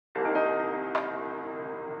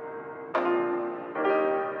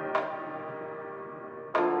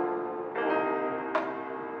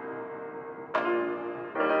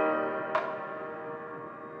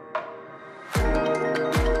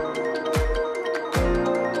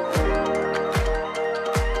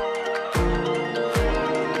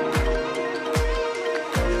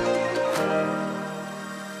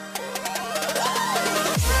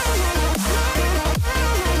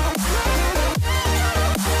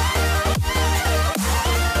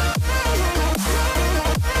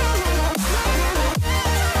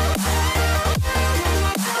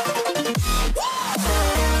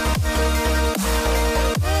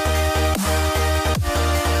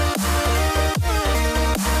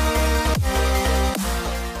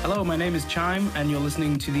name is Chime, and you're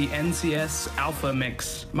listening to the NCS Alpha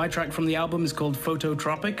Mix. My track from the album is called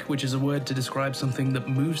Phototropic, which is a word to describe something that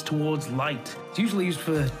moves towards light. It's usually used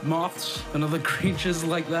for moths and other creatures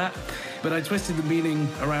like that, but I twisted the meaning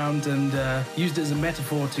around and used it as a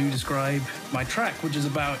metaphor to describe my track, which is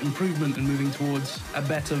about improvement and moving towards a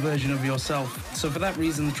better version of yourself. So for that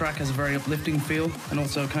reason, the track has a very uplifting feel and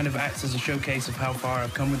also kind of acts as a showcase of how far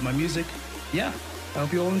I've come with my music. Yeah, I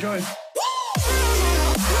hope you all enjoy.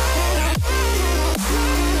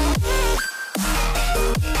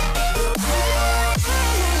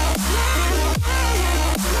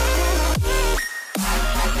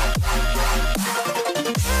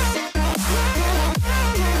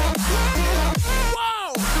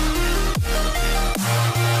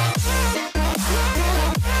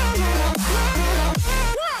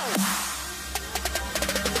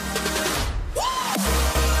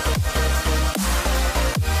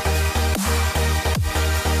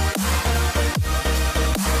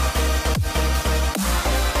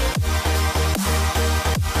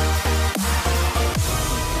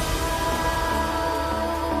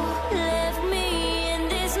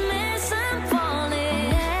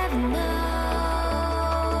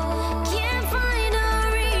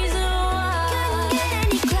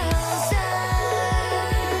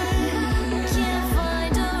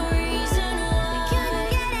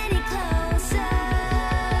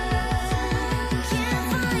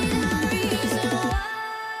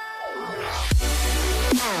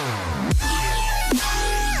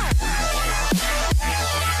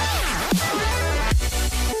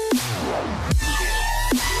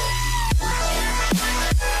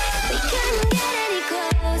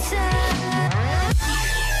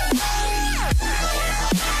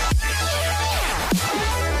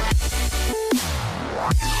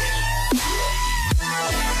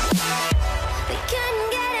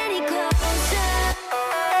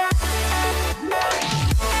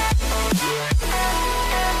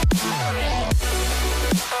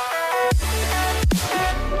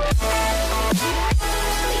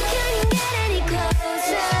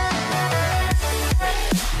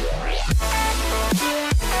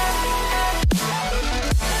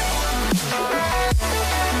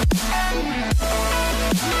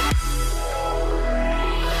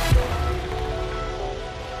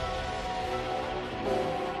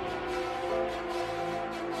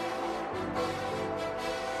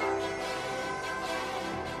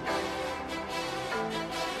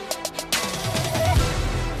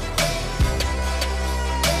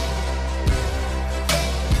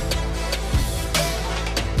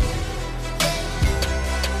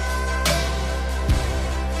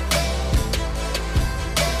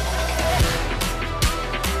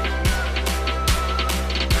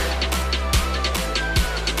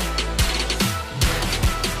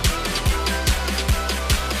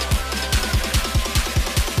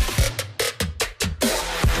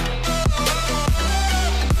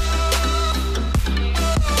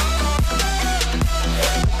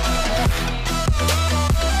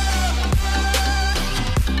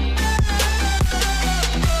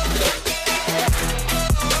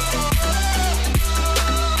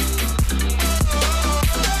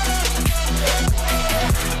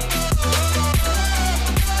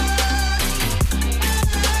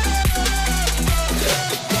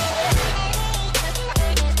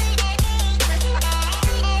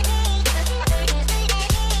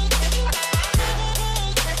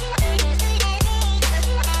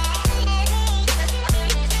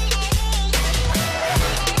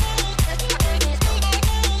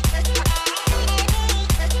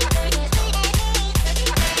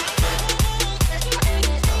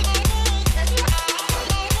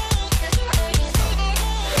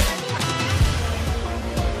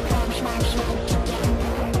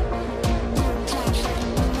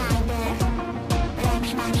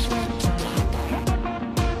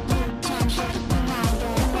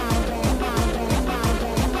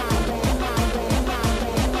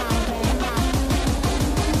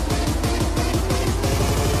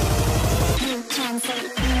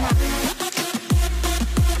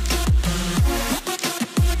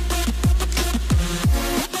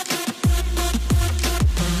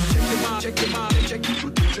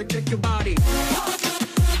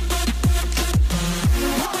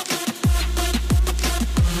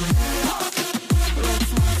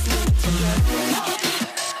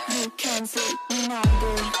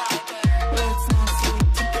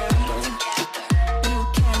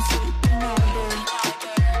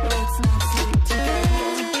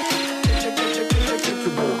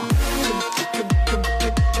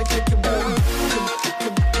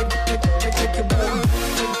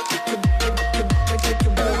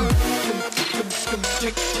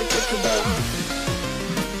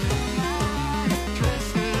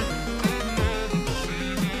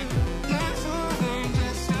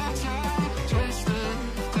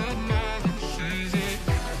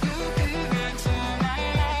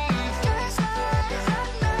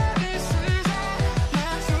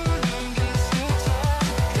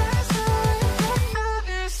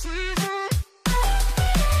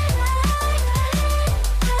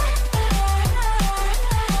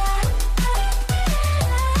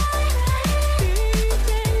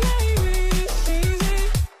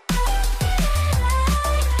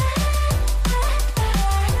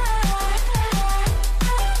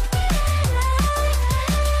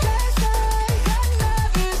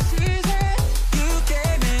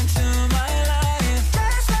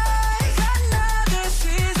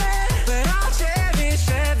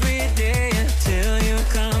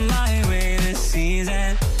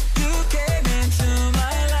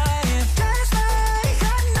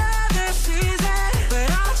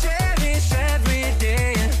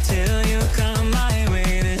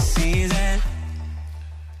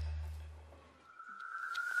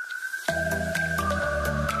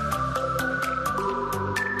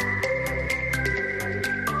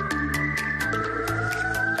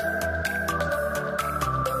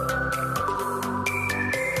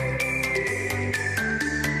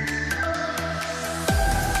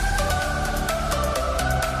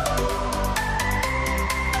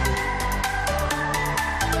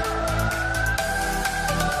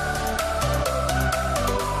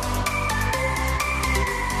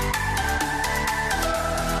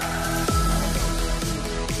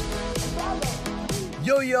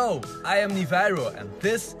 Yo, I am Nivairo and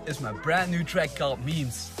this is my brand new track called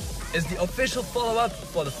Memes. It's the official follow-up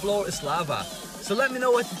for The Floor is Lava. So let me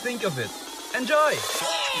know what you think of it. Enjoy!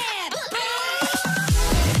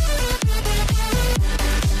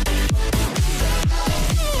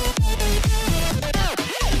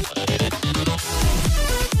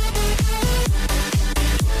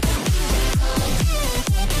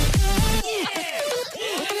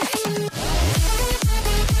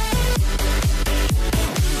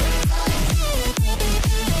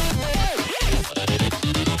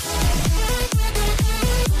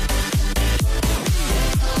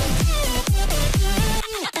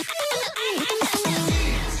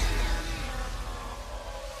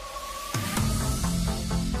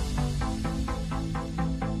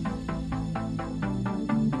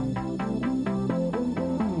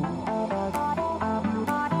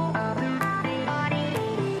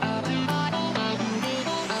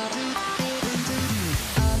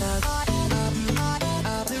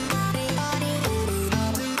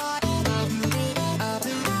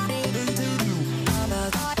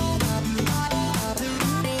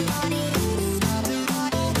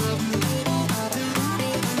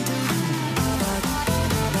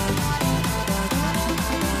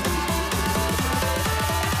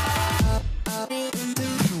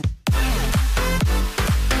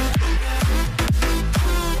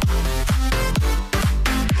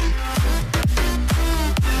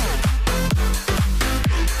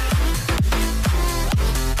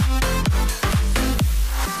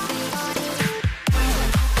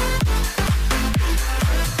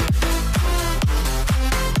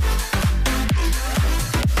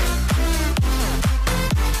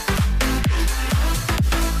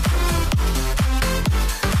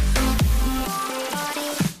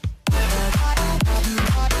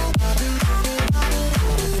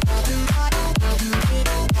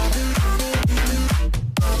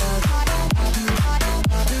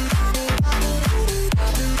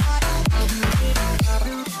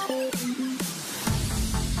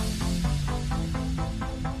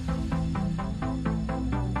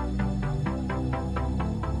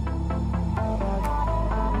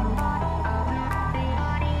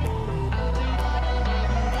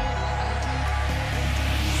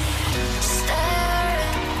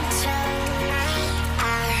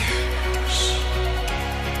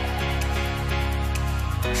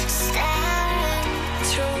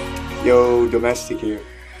 Yo, Domestic here.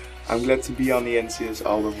 I'm glad to be on the NCS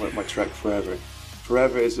album with my track Forever.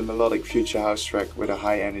 Forever is a melodic future house track with a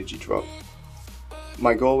high energy drop.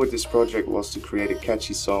 My goal with this project was to create a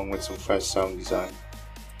catchy song with some fresh sound design.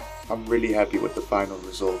 I'm really happy with the final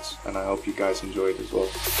results and I hope you guys enjoy it as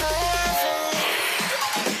well.